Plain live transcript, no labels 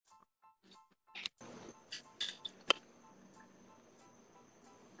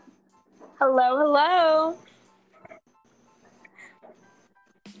Hello, hello.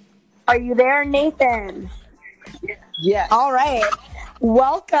 Are you there, Nathan? Yes. All right.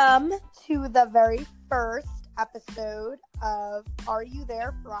 Welcome to the very first episode of Are You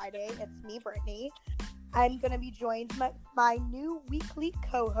There Friday? It's me, Brittany. I'm going to be joined by my new weekly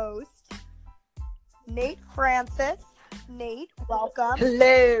co-host, Nate Francis. Nate, welcome.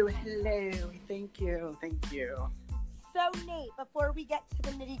 Hello. Thank you. So, Nate, before we get to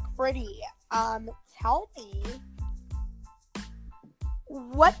the nitty-gritty, tell me,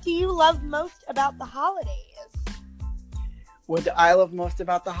 what do you love most about the holidays? What I love most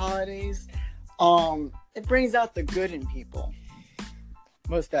about the holidays, it brings out the good in people.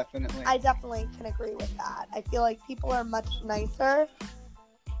 Most definitely. I definitely can agree with that. I feel like people are much nicer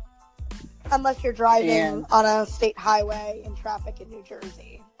unless you're driving on a state highway in traffic in New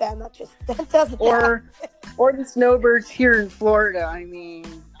Jersey. Then that doesn't happen. Or the snowbirds here in Florida. I mean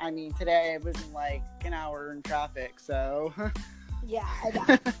today it wasn't like an hour in traffic, so yeah, I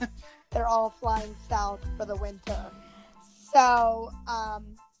bet. They're all flying south for the winter. So,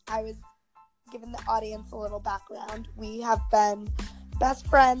 I was giving the audience a little background. We have been best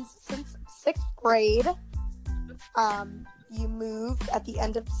friends since 6th grade. You moved at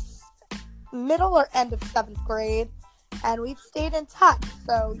the middle or end of 7th grade, and we've stayed in touch.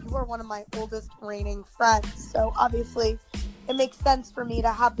 So you are one of my oldest reigning friends. So obviously, it makes sense for me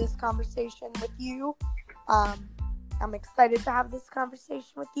to have this conversation with you. I'm excited to have this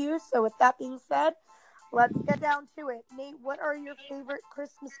conversation with you. So with that being said, let's get down to it. Nate, what are your favorite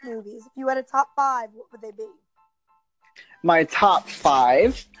Christmas movies? If you had a top 5, what would they be? My top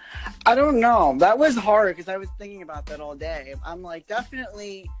 5? I don't know. That was hard because I was thinking about that all day. I'm like,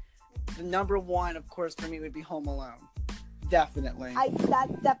 definitely the number 1, of course, for me would be Home Alone. Definitely.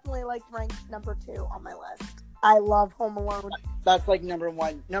 That definitely ranks number 2 on my list. I love Home Alone. That's like number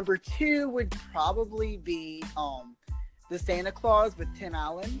 1. Number 2 would probably be The Santa Claus with Tim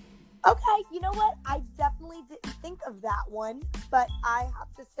Allen. Okay, you know what? I definitely didn't think of that one, but I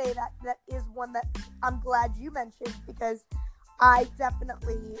have to say that is one that I'm glad you mentioned because I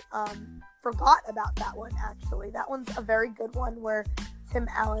definitely forgot about that one, actually. That one's a very good one where Tim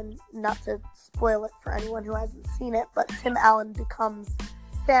Allen, not to spoil it for anyone who hasn't seen it, but Tim Allen becomes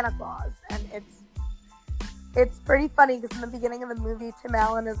Santa Claus, and it's pretty funny because in the beginning of the movie, Tim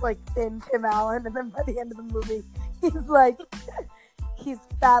Allen is like thin Tim Allen, and then by the end of the movie, he's like... he's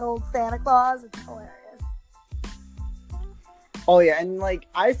fat old Santa Claus. It's hilarious. Oh yeah, and like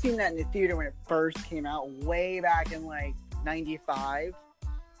I've seen that in the theater when it first came out, way back in like '95.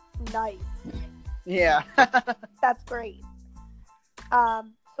 Nice. Yeah. That's great.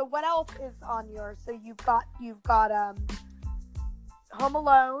 So what else is on yours? So you've got Home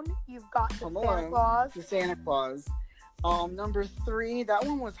Alone. You've got The Santa Claus. Number 3. That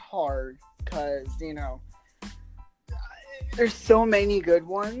one was hard because there's so many good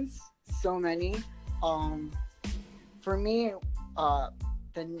ones. So many. For me,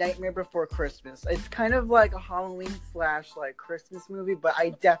 The Nightmare Before Christmas. It's kind of like a Halloween / like Christmas movie, but I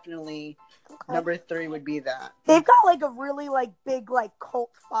definitely number 3 would be that. They've got like a really big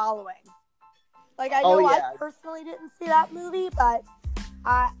cult following. Like I know I personally didn't see that movie, but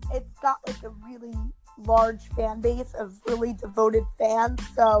it's got like a really large fan base of really devoted fans.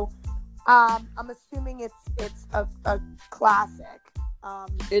 So I'm assuming it's a classic.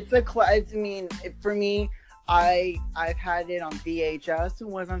 It's a I mean, for me, I've had it on VHS. It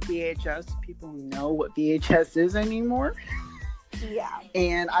was on VHS. People know what VHS is anymore. Yeah.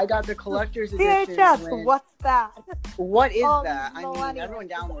 And I got the collector's edition. VHS. What's that? What is that? I mean, everyone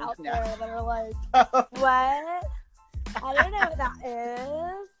downloads now. That are like, what? I don't know what that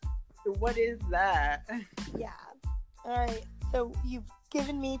is. What is that? Yeah. All right. So you've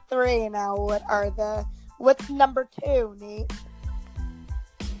given me 3 now. What's number 2, Nate?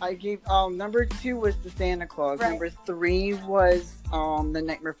 I gave number 2 was The Santa Claus. Right. Number 3 was The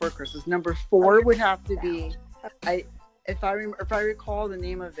Nightmare Before Christmas. Number 4 would have to be if I recall the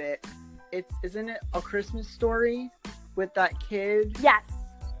name of it, isn't it A Christmas Story with that kid? Yes.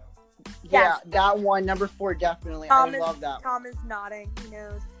 Yeah, that one. Number 4 definitely. I love that. Tom is nodding. He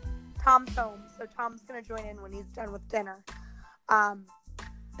knows. Tom's home, so Tom's gonna join in when he's done with dinner.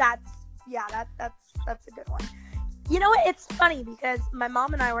 That's a good one. You know what? It's funny because my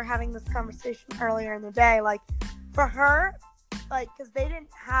mom and I were having this conversation earlier in the day. Like, for her, because they didn't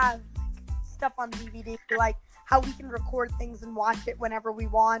have stuff on DVD, like how we can record things and watch it whenever we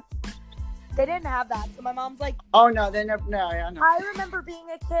want. They didn't have that. So my mom's like, oh no, they never. No, yeah, no. I remember being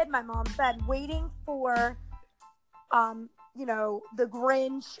a kid. My mom said waiting for The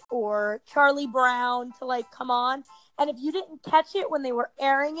Grinch or Charlie Brown to like come on. And if you didn't catch it when they were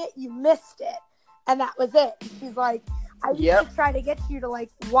airing it, you missed it. And that was it. She's like, I used to try to get you to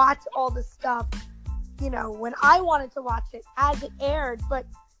like watch all the stuff, when I wanted to watch it as it aired, but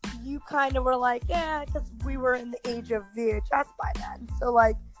you kind of were like, yeah, because we were in the age of VHS by then. So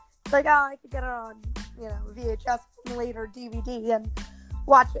like, it's like, oh, I could get it on, VHS later, DVD, and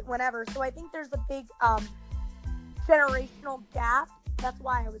watch it whenever. So I think there's a big generational gap. That's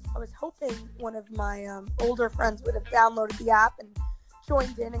why I was hoping one of my older friends would have downloaded the app and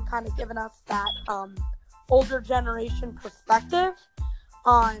joined in and kind of given us that older generation perspective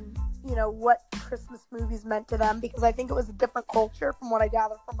on what Christmas movies meant to them, because I think it was a different culture from what I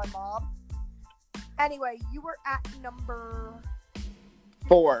gather from my mom. Anyway, you were at number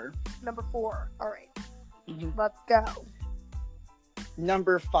 4. Number 4. All right. Mm-hmm. Let's go.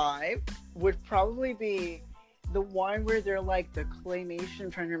 Number 5 would probably be the one where they're like the claymation.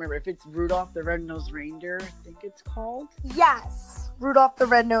 I'm trying to remember if it's Rudolph the Red-Nosed Reindeer, I think it's called. Yes. Rudolph the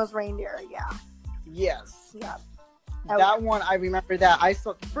Red-Nosed Reindeer, yeah. Yes. Yeah. That one, I remember that. I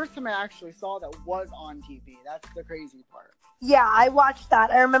saw the first time I actually saw that was on TV. That's the crazy part. Yeah, I watched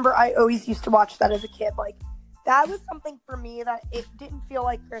that. I remember I always used to watch that as a kid. Like, that was something for me that it didn't feel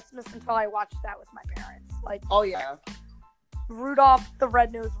like Christmas until I watched that with my parents. Like, oh yeah, Rudolph the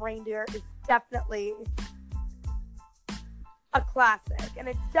Red-Nosed Reindeer is definitely a classic, and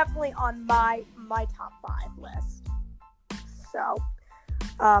it's definitely on my top 5 list. So,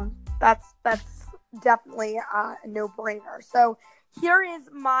 that's definitely a no-brainer. So here is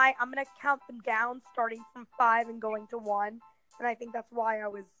I'm going to count them down starting from 5 and going to 1. And I think that's why I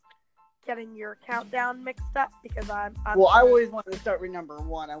was getting your countdown mixed up, because I'm well, I always wanted to start with number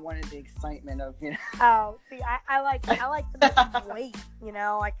 1. I wanted the excitement of, Oh, see, I like to make them wait,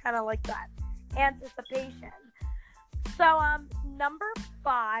 I kind of like that anticipation. So, number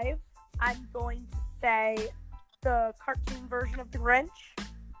 5, I'm going to say the cartoon version of The Grinch.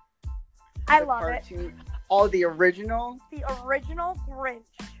 I love it. Oh, the original? The original Grinch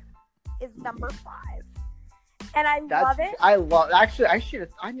is number 5. And I love it. Actually,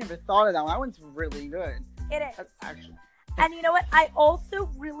 I never thought of that one. That one's really good. It is. Actually. And you know what? I also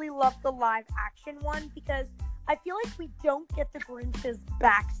really love the live action one, because I feel like we don't get the Grinch's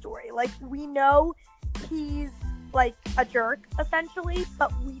backstory. Like, we know he's like a jerk, essentially,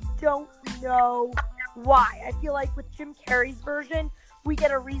 but we don't know why. I feel like with Jim Carrey's version, we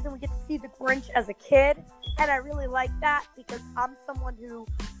get a reason. We get to see the Grinch as a kid, and I really like that, because I'm someone who,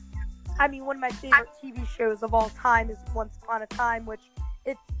 one of my favorite TV shows of all time is Once Upon a Time, which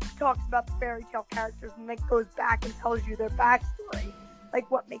it talks about the fairy tale characters and then goes back and tells you their backstory,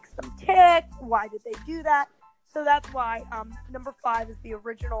 like what makes them tick, why did they do that. So that's why number 5 is the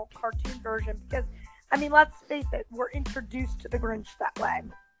original cartoon version, because let's face it, we're introduced to the Grinch that way.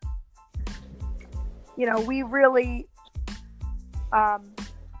 We really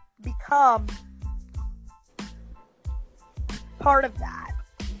become part of that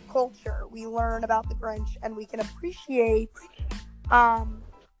culture. We learn about the Grinch, and we can appreciate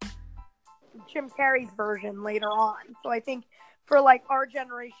Jim Carrey's version later on. So I think for like our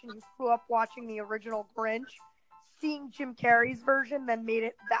generation who grew up watching the original Grinch, seeing Jim Carrey's version then made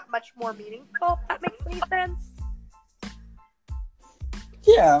it that much more meaningful. If that makes any sense?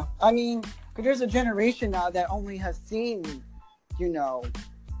 Yeah, because there's a generation now that only has seen,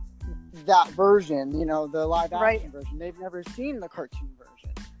 that version, the live action version. They've never seen the cartoon version.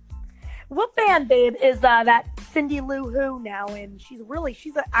 What band, babe, is that Cindy Lou Who now in? She's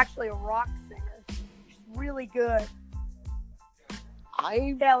actually a rock singer. She's really good.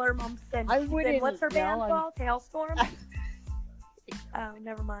 Taylor Momsen. What's her band called? Hailstorm? Oh,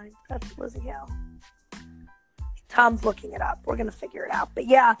 never mind. That's Lizzie Hill. Tom's looking it up. We're going to figure it out. But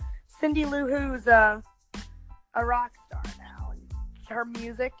yeah, Cindy Lou Who's a rock star now. And her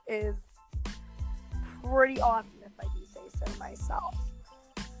music is pretty awesome, if I do say so myself.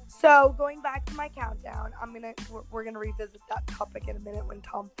 So going back to my countdown, we're gonna revisit that topic in a minute when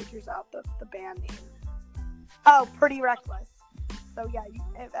Tom figures out the band name. Oh, Pretty Reckless. So yeah,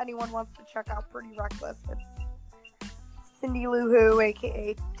 if anyone wants to check out Pretty Reckless, it's Cindy Lou Who,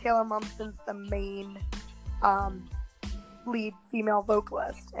 aka Taylor Momsen's the main lead female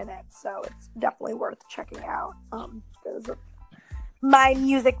vocalist in it. So it's definitely worth checking out. Those are my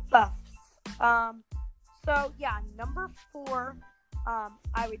music buffs. So yeah, number 4.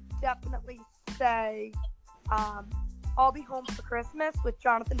 I would definitely say I'll Be Home for Christmas with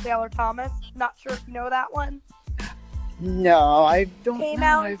Jonathan Taylor Thomas. Not sure if you know that one. No, I don't know. Came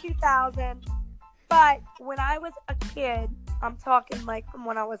out in 2000. But when I was a kid, I'm talking like from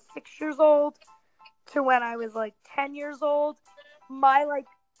when I was 6 years old to when I was like 10 years old, my like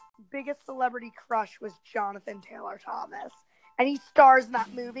biggest celebrity crush was Jonathan Taylor Thomas. And he stars in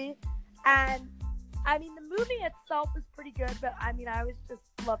that movie. And I mean, the movie itself is pretty good, but I mean, I always just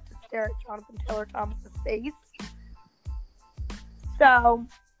love to stare at Jonathan Taylor Thomas's face. So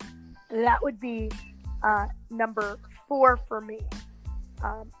that would be number 4 for me.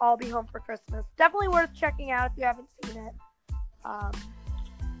 I'll Be Home for Christmas. Definitely worth checking out if you haven't seen it.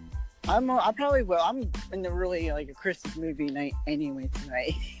 I probably will. I'm in the really like a Christmas movie night anyway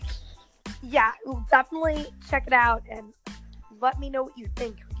tonight. Yeah, we'll definitely check it out and let me know what you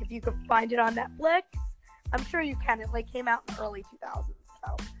think. Like, if you could find it on Netflix, I'm sure you can. It like came out in the early 2000s.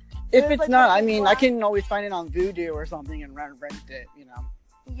 So if it's like, not, I mean, I can always find it on Vudu or something and rent it. You know.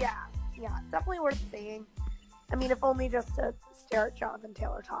 Yeah, definitely worth seeing. I mean, if only just to stare at Jonathan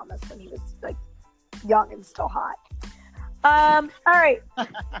Taylor Thomas when he was like young and still hot. All right.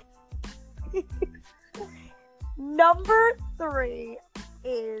 Number 3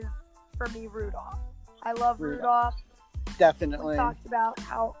 is for me Rudolph. I love Rudolph. Definitely. We talked about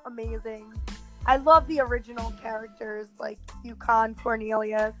how amazing. I love the original characters like Yukon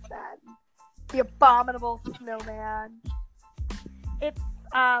Cornelius and the Abominable Snowman. It's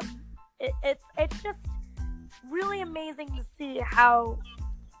just really amazing to see how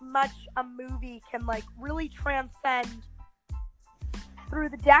much a movie can like really transcend through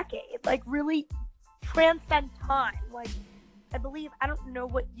the decade, like really transcend time. Like I don't know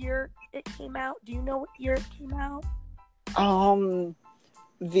what year it came out. Do you know what year it came out?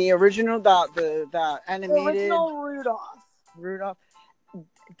 The original the animated the original Rudolph.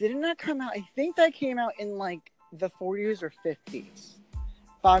 Didn't that come out? I think that came out in like the 40s or 50s.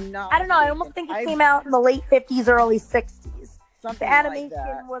 But I'm not. I don't know. I almost think it came out in the late 50s, early 60s. Something the animation like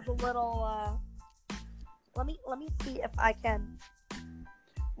that. Was a little. Let me see if I can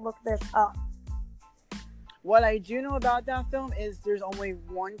look this up. What I do know about that film is there's only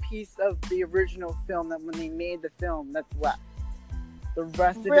one piece of the original film that when they made the film that's left. The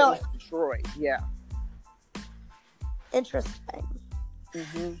rest of it was destroyed. Yeah. Interesting.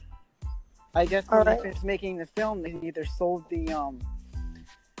 Mm-hmm. I guess when they finished making the film, they either sold the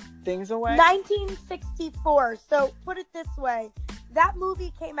things away. 1964. So put it this way: that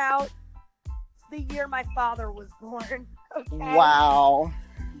movie came out the year my father was born. Okay. Wow.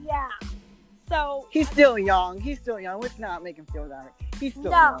 Yeah. So he's still young. Let's not make him feel that. He's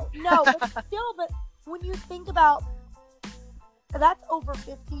still young. No, but when you think about that's over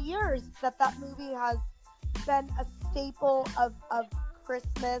 50 years that movie has been a staple of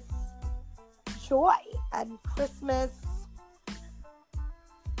Christmas joy and Christmas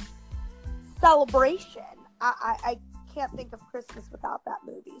celebration. I can't think of Christmas without that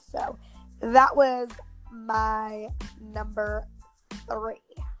movie. So that was my number 3.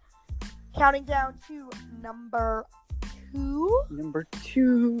 Counting down to number 2. Number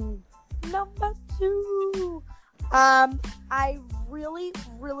 2. I really,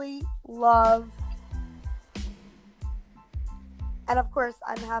 really love, and of course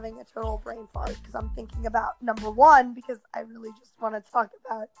I'm having a total brain fart because I'm thinking about number 1 because I really just want to talk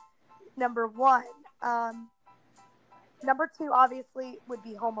about number 1. Number 2 obviously would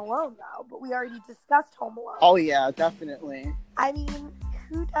be Home Alone though, but we already discussed Home Alone. Oh yeah, definitely. I mean,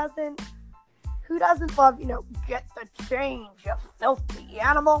 who doesn't love, get the change, you filthy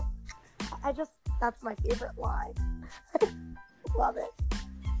animal? That's my favorite line. Love it.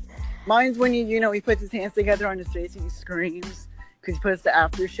 Mine's when he puts his hands together on his face and he screams because he puts the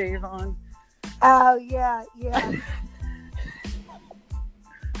aftershave on. Oh, yeah.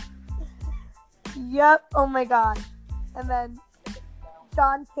 Yep, oh my god. And then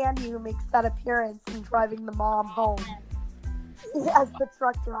John Candy, who makes that appearance in driving the mom home as the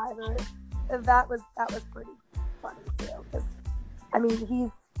truck driver. And that was pretty funny too. Because, I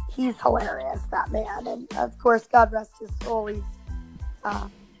mean, he's hilarious, that man. And of course, God rest his soul, he's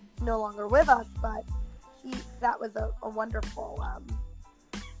no longer with us. But that was a wonderful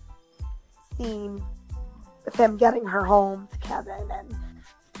scene with him getting her home to Kevin. And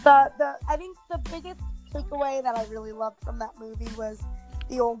I think the biggest takeaway that I really loved from that movie was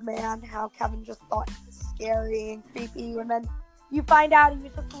the old man, how Kevin just thought he was scary and creepy, and then you find out he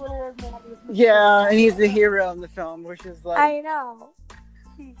was just a little old man. Yeah, and he's the hero in the film, which is like... I know.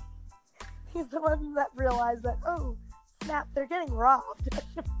 He's the one that realized that, oh, snap, they're getting robbed. I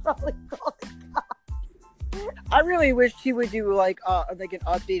should probably call the cops. I really wish he would do like an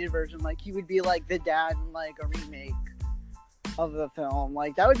updated version. Like he would be like the dad in like a remake of the film.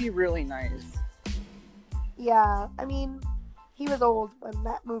 Like that would be really nice. Yeah, I mean, he was old when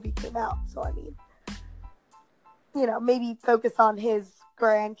that movie came out, so I mean, maybe focus on his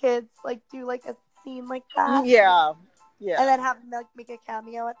grandkids, like do like a scene like that. Yeah. And then have him make a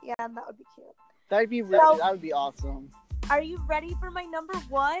cameo at the end. That would be cute. That would be awesome. Are you ready for my number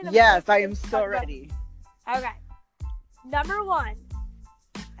one? Yes, I am so ready. Okay. Number one.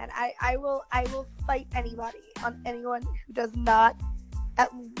 And I will fight anyone who does not at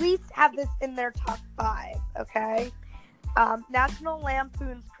least have this in their top 5, okay? National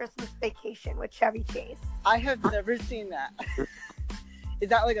Lampoon's Christmas Vacation with Chevy Chase. I have never seen that. Is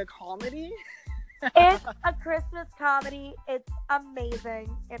that like a comedy? It's a Christmas comedy. It's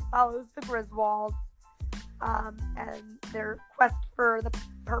amazing. It follows the Griswolds and their quest for the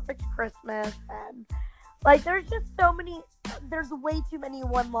perfect Christmas. And, like, there's just there's way too many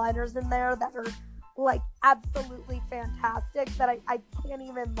one-liners in there that are, like, absolutely fantastic that I can't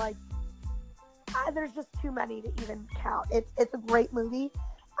even, like, there's just too many to even count. It's a great movie.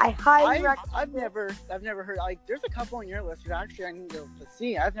 I highly recommend it. I've never heard, like, there's a couple on your list that actually I need to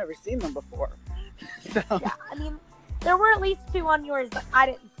see. I've never seen them before. So. Yeah, I mean, there were at least 2 on yours that I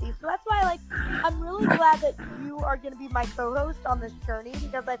didn't see. So that's why, like, I'm really glad that you are going to be my co-host on this journey,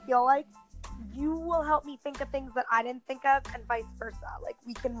 because I feel like you will help me think of things that I didn't think of and vice versa. Like,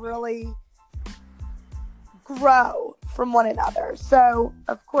 we can really grow from one another. So,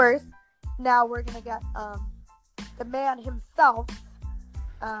 of course, now we're going to get the man himself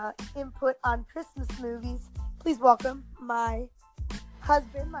input on Christmas movies. Please welcome my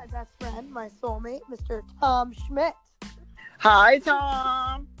husband, my best friend, my soulmate, Mr. Tom Schmidt. Hi,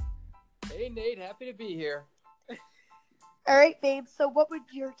 Tom. Hey, Nate. Happy to be here. All right, babe. So what would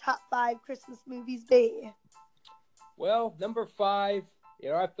your top 5 Christmas movies be? Well, number 5,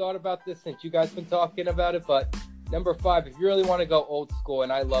 I've thought about this since you guys been talking about it, but number 5, if you really want to go old school,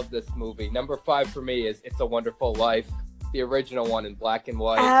 and I love this movie, number 5 for me is It's a Wonderful Life, the original one in black and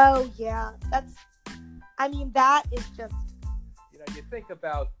white. Oh, yeah. That is just... You think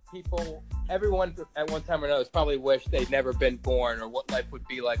about people, everyone at one time or another has probably wished they'd never been born or what life would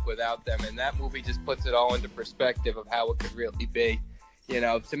be like without them, and that movie just puts it all into perspective of how it could really be.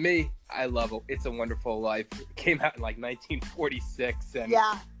 To me, I love it. It's a Wonderful Life. It came out in like 1946, and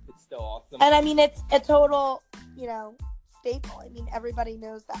it's still awesome. And I mean, it's a total, staple. I mean, everybody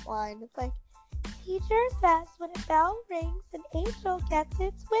knows that line. It's like, teacher says when a bell rings, an angel gets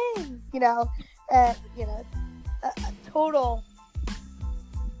its wings. It's a total,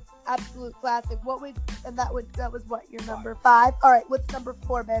 absolute classic. That was what, your number 5? All right, what's number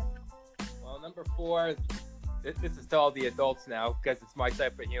 4, babe? Well, number 4, this is to all the adults now because it's my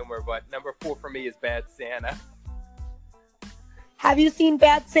type of humor, but number 4 for me is Bad Santa. Have you seen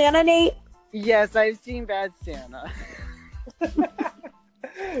Bad Santa, Nate? Yes, I've seen Bad Santa.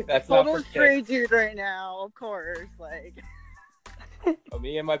 That's total straight dude right now, of course. Like,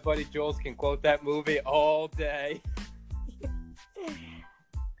 me and my buddy Jules can quote that movie all day.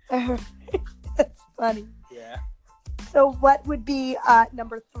 That's funny. Yeah. So what would be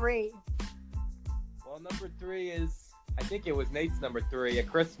number 3? Well, number 3 is, I think it was Nate's number 3, A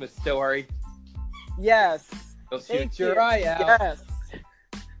Christmas Story. Yes. He'll shoot your eye out. Yes.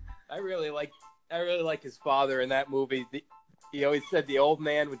 I really like his father in that movie. He always said the old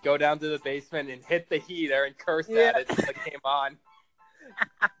man would go down to the basement and hit the heater and curse at it until it came on.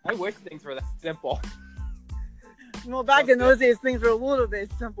 I wish things were that simple. Well, back in those days, things were a little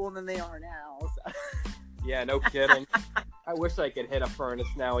bit simpler than they are now. So. Yeah, no kidding. I wish I could hit a furnace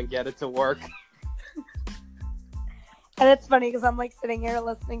now and get it to work. And it's funny because I'm like sitting here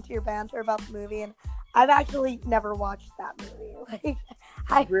listening to your banter about the movie, and I've actually never watched that movie.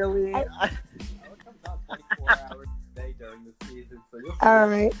 Like, really? It comes out 24 hours a day during the season, so you'll see. All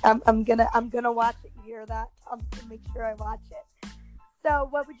right, I'm gonna watch it. You hear that? I'm gonna make sure I watch it. So,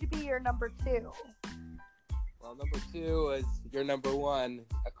 what would you be your number 2? Well, number 2 is your number 1,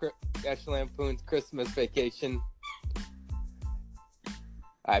 National Lampoon's Christmas Vacation.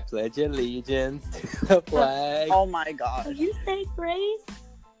 I pledge allegiance to the flag. Oh my gosh. Did you say Grace?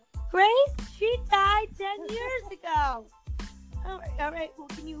 Grace? She died 10 years ago. All right. Well,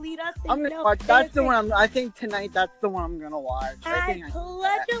 can you lead us? I'm gonna watch. That's the one. I think tonight that's the one I'm gonna watch. I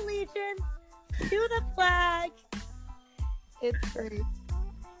pledge allegiance to the flag. It's great.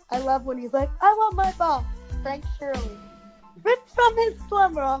 I love when he's like, I want my boss, Frank Shirley, ripped from his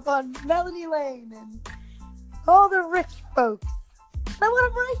slumber off on Melody Lane and all the rich folks. I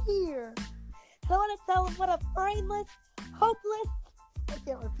want him right here. I want to tell him what a brainless, hopeless. I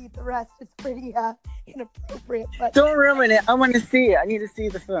can't repeat the rest. It's pretty inappropriate. But don't ruin it. I want to see it. I need to see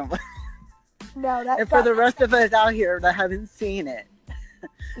the film. No, that's. And for the rest of us out here that haven't seen it.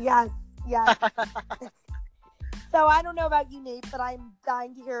 Yes. So I don't know about you, Nate, but I'm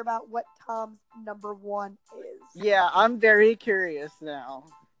dying to hear about what Tom's number 1 is. Yeah, I'm very curious now.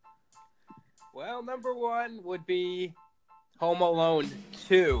 Well, number one would be Home Alone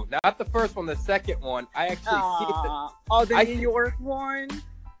 2. Not the first one, the second one. I actually see the Oh, the I New see- York one.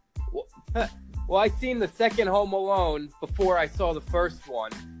 well, I seen the second Home Alone before I saw the first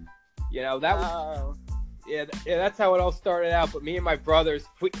one. You know, that was Oh. yeah, that's how it all started out. But me and my brothers,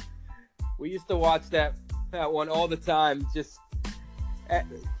 we used to watch that one all the time. Just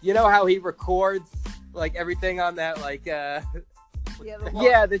you know how he records like everything on that Yeah,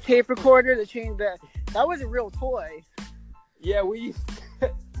 Yeah, the tape recorder, the chain. That was a real toy. yeah, we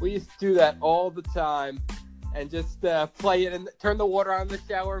used to do that all the time, and just play it and turn the water on in the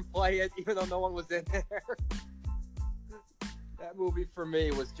shower and play it, even though no one was in there. That movie for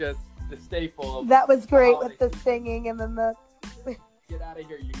me was just the staple of that was great holiday with the season. singing and then the. Get out of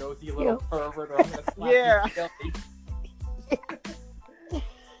here, you nosy little pervert! Or I'm gonna slap Yeah. you silly.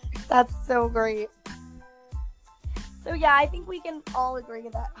 That's so great. So yeah, I think we can all agree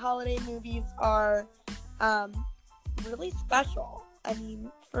that holiday movies are really special. I mean,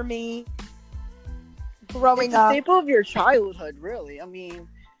 for me, growing It's a up, staple of your childhood, really. I mean,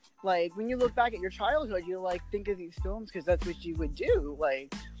 like when you look back at your childhood, you like think of these films because that's what you would do.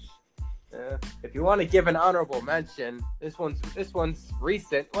 Like, If you want to give an honorable mention, this one's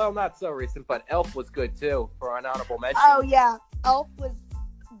recent. Well, not so recent, but Elf was good too for an honorable mention. oh yeah, Elf was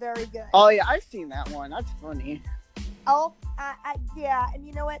very good. oh yeah, I've seen that one. That's funny. Elf, yeah, and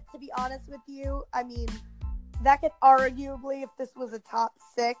you know what? To be honest with you, I mean, that could arguably, if this was a top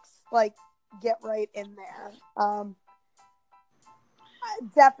 6, like, get right in there.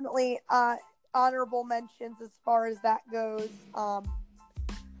 Definitely honorable mentions as far as that goes.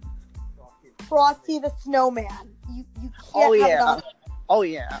 Frosty the Snowman. You can't Oh have yeah. that. Oh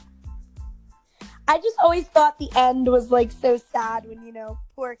yeah. I just always thought the end was like so sad when, you know,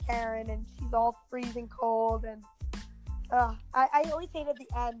 poor Karen and she's all freezing cold and I always hated the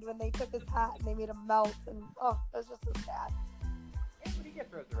end when they took his hat and they made him melt and it was just so sad. Yeah, but he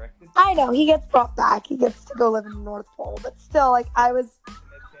gets resurrected. I know, he gets brought back. He gets to go live in the North Pole, but still, like, I was,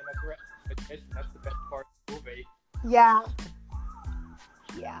 That's the best part of the movie. yeah.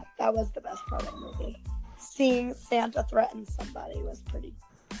 Yeah, that was the best part of the movie. Seeing Santa threaten somebody was pretty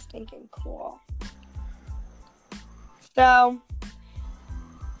stinking cool. So,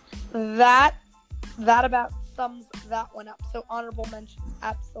 that about sums that one up. So, honorable mentions,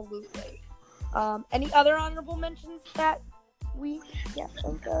 absolutely. Any other honorable mentions that we can't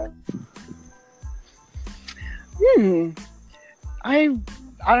think of? I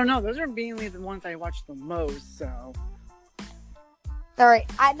don't know. Those are mainly the ones I watch the most. So. All right.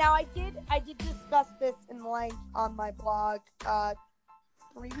 I did discuss this in length on my blog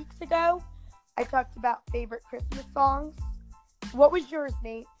 3 weeks ago. I talked about favorite Christmas songs. What was yours,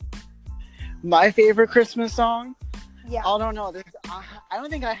 Nate? My favorite Christmas song? Yeah. I don't know. I don't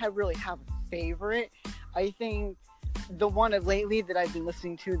think I really have a favorite. I think the one of lately that I've been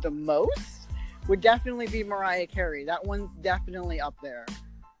listening to the most would definitely be Mariah Carey. That one's definitely up there.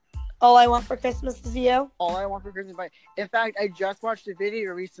 All I Want for Christmas Is You. All I Want for Christmas. In fact, I just watched a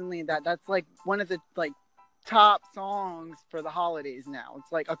video recently that's like one of the like top songs for the holidays now.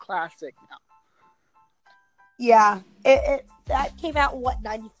 It's like a classic now. Yeah. It that came out in what,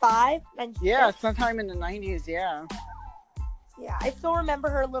 95? 96? Yeah, sometime in the 90s, yeah. Yeah, I still remember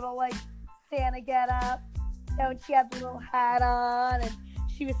her little like Santa get up. You know, and she had the little hat on and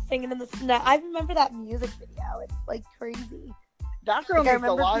she was singing in the snow. I remember that music video. It's like crazy. That girl Like, I makes a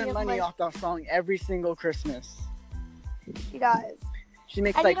remember lot of being, money like- off that song every single Christmas. She does. She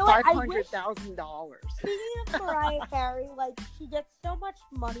makes And like you know what? I $500,000. Speaking of Mariah Carey, like, she gets so much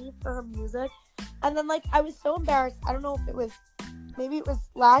money for her music. And then, like, I was so embarrassed. I don't know if it was, maybe it was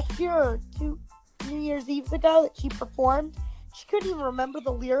last year or 2 New Year's Eves ago that she performed. She couldn't even remember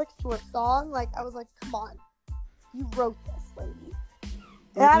the lyrics to her song. Like, I was like, come on. You wrote this, lady.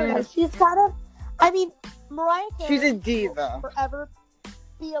 And I don't know. She's kind of, I mean, Mariah Carey. She's a will diva. forever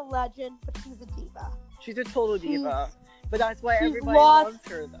be a legend, but she's a diva. She's a total She's- diva. But that's why she's everybody lost loves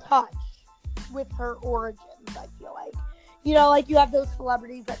her, though. Touch with her origins, I feel like. You know, like you have those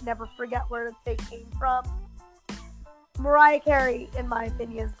celebrities that never forget where they came from. Mariah Carey, in my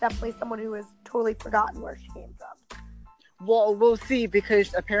opinion, is definitely someone who has totally forgotten where she came from. Well, we'll see,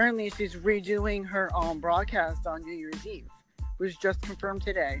 because apparently she's redoing her broadcast on New Year's Eve. Was just confirmed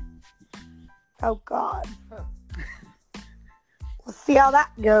today. Oh, God. We'll see how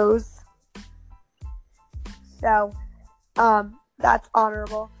that goes. So, that's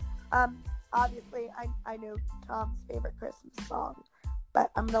honorable. Obviously, I know Tom's favorite Christmas song,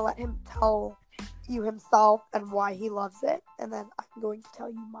 but I'm going to let him tell you himself and why he loves it, and then I'm going to tell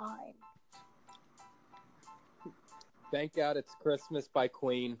you mine. Thank God It's Christmas by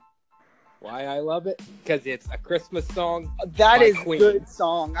Queen. Why I love it? Because it's a Christmas song. That by is Queen. good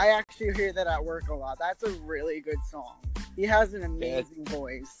song. I actually hear that at work a lot. That's a really good song. He has an amazing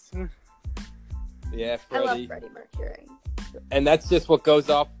voice. Yeah, I love Freddie. Freddie Mercury. And that's just what goes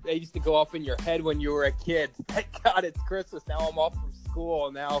off. It used to go off in your head when you were a kid. Thank God it's Christmas. Now I'm off from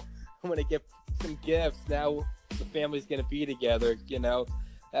school. Now I'm going to get some gifts. Now the family's going to be together, you know,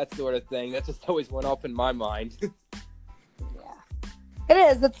 that sort of thing. That just always went off in my mind. Yeah, it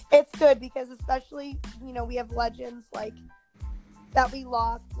is. It's good because especially, you know, we have legends like that we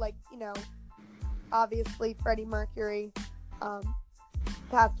lost, like, you know, obviously Freddie Mercury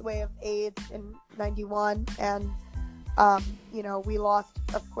passed away of AIDS in 91, and you know, we lost,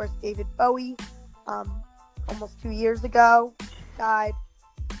 of course, David Bowie almost 2 years ago. Died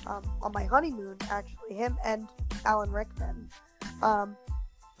on my honeymoon, actually. Him and Alan Rickman.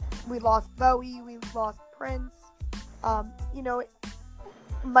 We lost Bowie. We lost Prince. You know,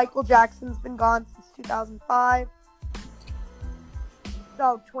 Michael Jackson's been gone since 2005.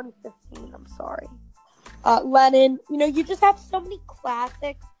 No, 2015. I'm sorry. Lennon. You know, you just have so many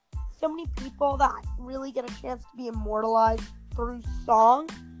classics. So many people that really get a chance to be immortalized through song.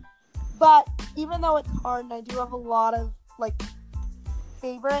 But even though it's hard, and I do have a lot of like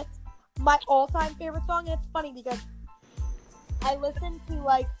favorites, my all-time favorite song, and it's funny because I listen to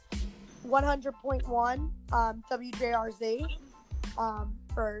like 100.1 WJRZ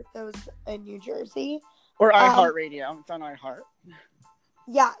for those in New Jersey. Or iHeartRadio. It's on iHeart.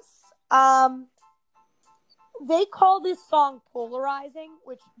 Yes. They call this song polarizing,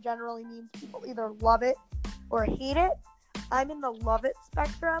 which generally means people either love it or hate it. I'm in the love it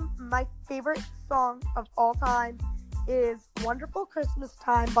spectrum. My favorite song of all time is Wonderful Christmas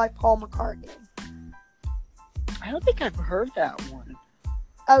Time by Paul McCartney. I don't think I've heard that one.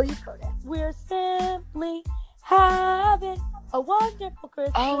 Oh, you've heard it. We're simply having a wonderful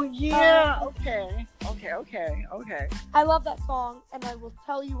Christmas. Oh, yeah. time. Okay. I love that song, and I will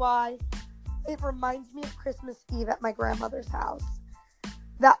tell you why. It reminds me of Christmas Eve at my grandmother's house.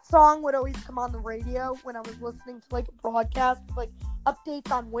 That song would always come on the radio when I was listening to like a broadcast with like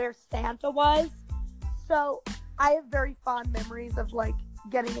updates on where Santa was. So I have very fond memories of like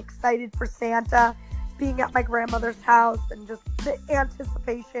getting excited for Santa, being at my grandmother's house, and just the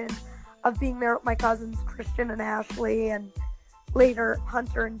anticipation of being there with my cousins Christian and Ashley, and later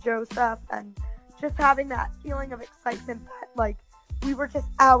Hunter and Joseph, and just having that feeling of excitement that like we were just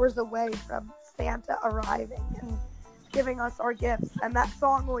hours away from Santa arriving and giving us our gifts. And that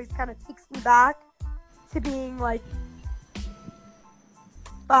song always kind of takes me back to being like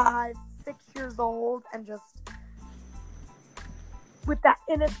 5, 6 years old, and just with that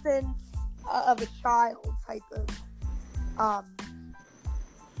innocence of a child type of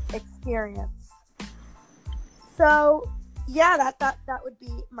experience. So yeah, that would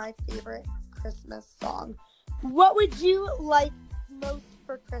be my favorite Christmas song. What would you like most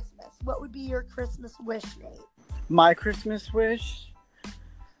for Christmas? What would be your Christmas wish, Nate? My Christmas wish?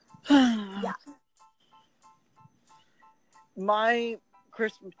 Yeah. My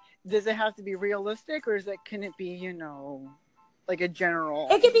Christmas, does it have to be realistic, or can it be, you know, like a general?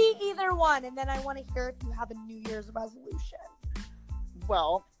 It could be either one, and then I want to hear if you have a New Year's resolution.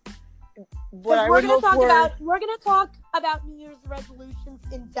 Well, what we're gonna talk about New Year's resolutions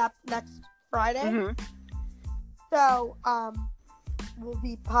in depth next Friday. Mm-hmm. So we'll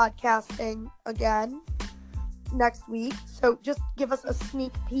be podcasting again next week. So just give us a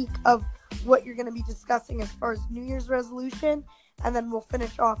sneak peek of what you're going to be discussing as far as New Year's resolution, and then we'll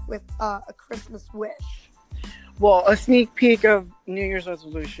finish off with a Christmas wish. Well, a sneak peek of New Year's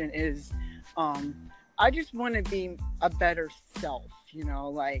resolution is I just want to be a better self, you know,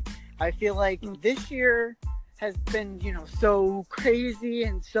 like I feel like this year has been, you know, so crazy,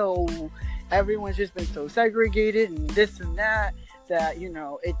 and so everyone's just been so segregated and this and that, you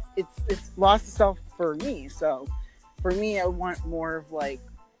know, it's lost itself for me. So for me, I want more of like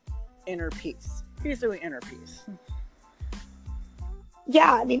inner peace. Basically inner peace.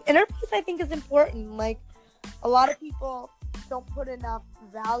 Yeah, I mean, inner peace I think is important. Like, a lot of people don't put enough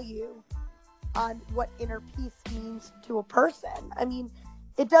value on what inner peace means to a person. I mean,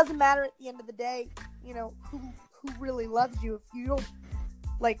 it doesn't matter at the end of the day, you know, who really loves you. If you don't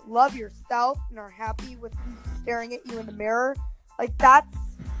like love yourself and are happy with who's staring at you in the mirror, like that's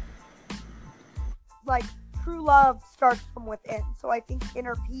like true love starts from within. So I think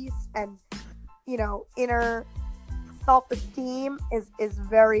inner peace and, you know, inner self-esteem is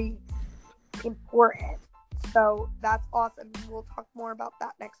very important. So that's awesome. We'll talk more about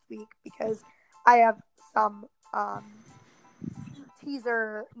that next week because I have some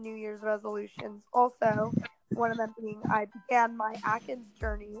teaser New Year's resolutions. Also, one of them being I began my Atkins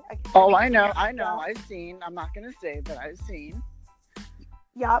journey again. Oh, I know. I've seen. I'm not gonna say, but I've seen.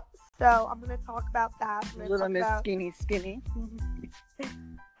 Yep. So I'm going to talk about that. Little Miss Skinny.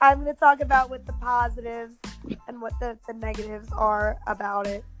 I'm going to talk about what the positives and what the negatives are about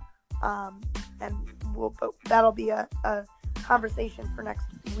it. And that'll be a conversation for next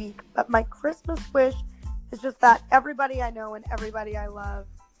week. But my Christmas wish is just that everybody I know and everybody I love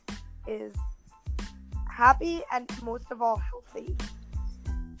is happy and most of all healthy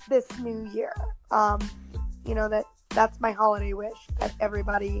this new year. That's my holiday wish, that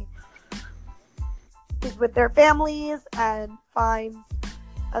everybody is with their families and finds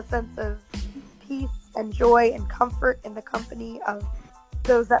a sense of peace and joy and comfort in the company of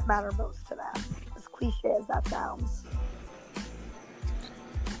those that matter most to them. As cliche as that sounds.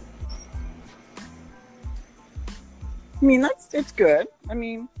 I mean, it's good. I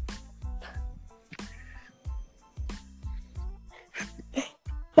mean,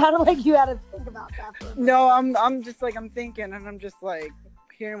 Sounded like you had to think about that for a minute. No, I'm just like, I'm thinking, and I'm just like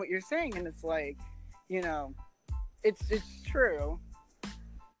hearing what you're saying, and it's like, it's true.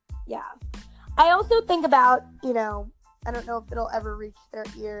 Yeah. I also think about, I don't know if it'll ever reach their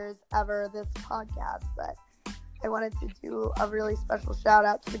ears ever, this podcast, but I wanted to do a really special shout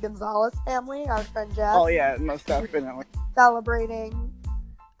out to the Gonzalez family, our friend Jess. Oh yeah, most definitely. Celebrating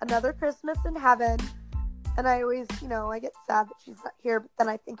another Christmas in heaven. And I always, I get sad that she's not here, but then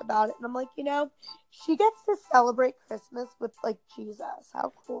I think about it and I'm like, she gets to celebrate Christmas with like Jesus.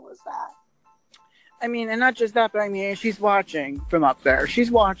 How cool is that? I mean, and not just that, but I mean, she's watching from up there. She's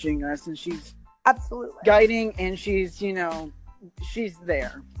watching us and she's absolutely guiding, and she's, she's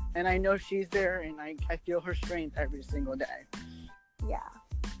there. And I know she's there, and I feel her strength every single day. Yeah.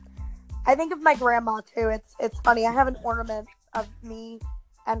 I think of my grandma too. It's funny. I have an ornament of me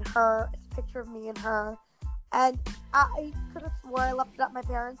and her. It's a picture of me and her. And I could have swore I left it at my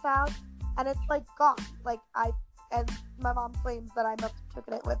parents' house, and it's like gone. And my mom claims that I must have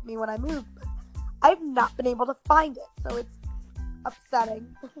taken it with me when I moved, but I've not been able to find it. So it's upsetting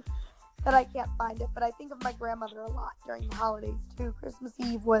that I can't find it. But I think of my grandmother a lot during the holidays too. Christmas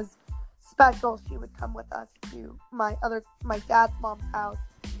Eve was special. She would come with us to my dad's mom's house.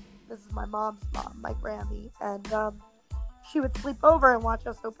 This is my mom's mom, my Grammy, and she would sleep over and watch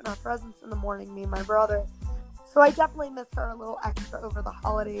us open our presents in the morning, me and my brother. So I definitely miss her a little extra over the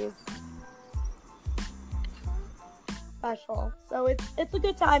holidays. Special. So it's a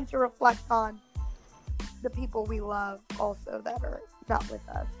good time to reflect on the people we love also that are not with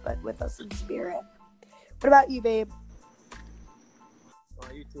us, but with us in spirit. What about you, babe?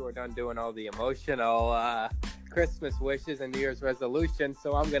 Well, you two are done doing all the emotional Christmas wishes and New Year's resolutions,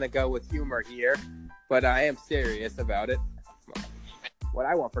 so I'm going to go with humor here. But I am serious about it. What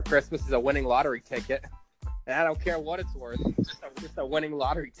I want for Christmas is a winning lottery ticket. And I don't care what it's worth. Just a winning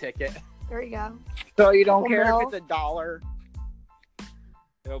lottery ticket. There you go. So you don't care if it's $1?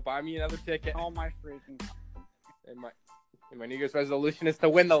 Buy me another ticket. Oh my freaking God. And my New Year's resolution is to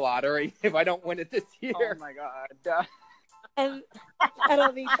win the lottery if I don't win it this year. Oh my God. And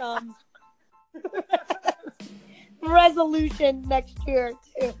that'll become resolution next year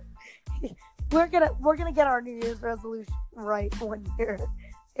too. We're gonna get our New Year's resolution right one year.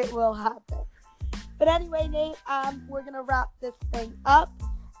 It will happen. But anyway, Nate, we're gonna wrap this thing up.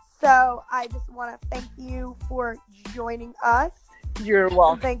 So I just want to thank you for joining us. You're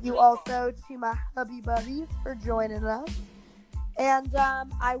welcome. And thank you also to my hubby buddies for joining us. And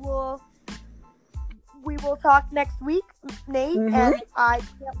we will talk next week, Nate. Mm-hmm. And I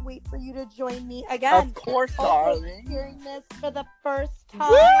can't wait for you to join me again. Of course, darling. Hearing this for the first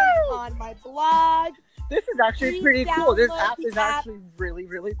time on my blog. This is actually pretty cool. This app is actually really,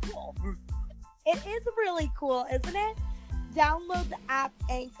 really cool. It is really cool, isn't it? Download the app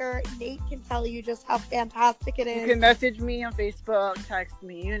Anchor. Nate can tell you just how fantastic it is. You can message me on Facebook, text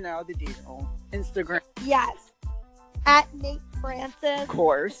me, you know the deal. Instagram. Yes. At Nate Francis. Of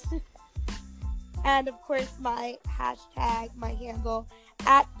course. And of course my hashtag, my handle,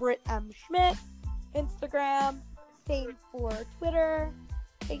 at Britt M. Schmidt. Instagram, same for Twitter,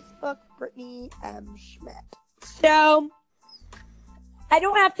 Facebook, Brittany M. Schmidt. So, I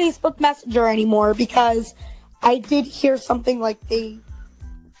don't have Facebook Messenger anymore because I did hear something like they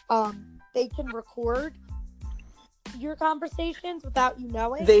can record your conversations without you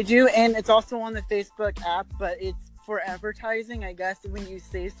knowing. They do, and it's also on the Facebook app, but it's for advertising, I guess. When you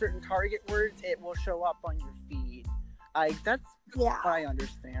say certain target words, it will show up on your feed. That's what I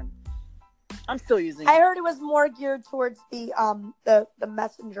understand. I'm still using it. I heard it was more geared towards the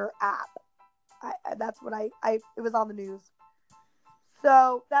Messenger app. That's what it was on the news.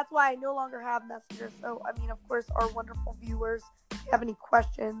 So that's why I no longer have Messenger. So, I mean, of course, our wonderful viewers, if you have any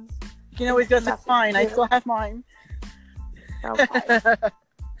questions, You can always just message mine. I me. still have mine. Okay.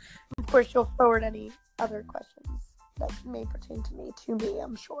 Of course, you'll forward any other questions that may pertain to me,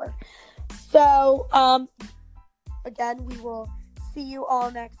 I'm sure. So, again, we will see you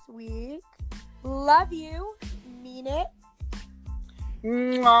all next week. Love you. Mean it.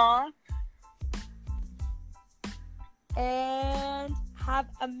 Mwah. And have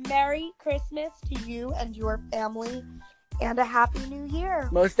a Merry Christmas to you and your family, and a Happy New Year.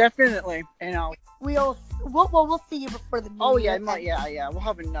 Most definitely. And We'll see you before the New Year. Yeah. We'll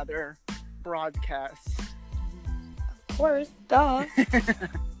have another broadcast. Of course, duh.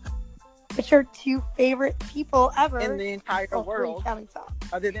 It's your two favorite people ever In the entire world. Counting Tom.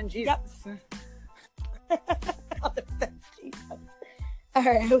 Other than Jesus. Yep. Other than Jesus. All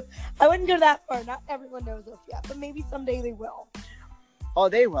right. I wouldn't go that far. Not everyone knows us yet, but maybe someday they will. Oh,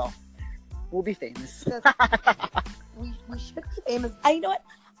 they will. We'll be famous. We should be famous. You know what?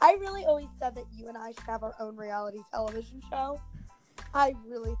 I really always said that you and I should have our own reality television show. I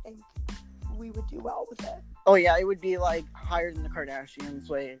really think we would do well with it. Oh, yeah. It would be like higher than the Kardashians.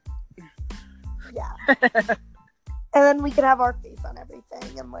 Wait. Yeah. And then we could have our face on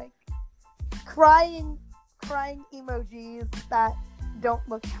everything and like crying emojis that don't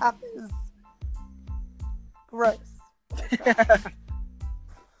look half as gross.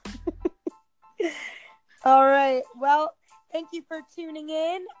 All right. Well, thank you for tuning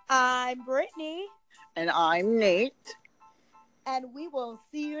in. I'm Brittany. And I'm Nate. And we will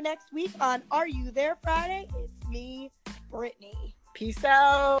see you next week on Are You There Friday? It's me, Brittany. Peace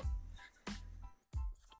out.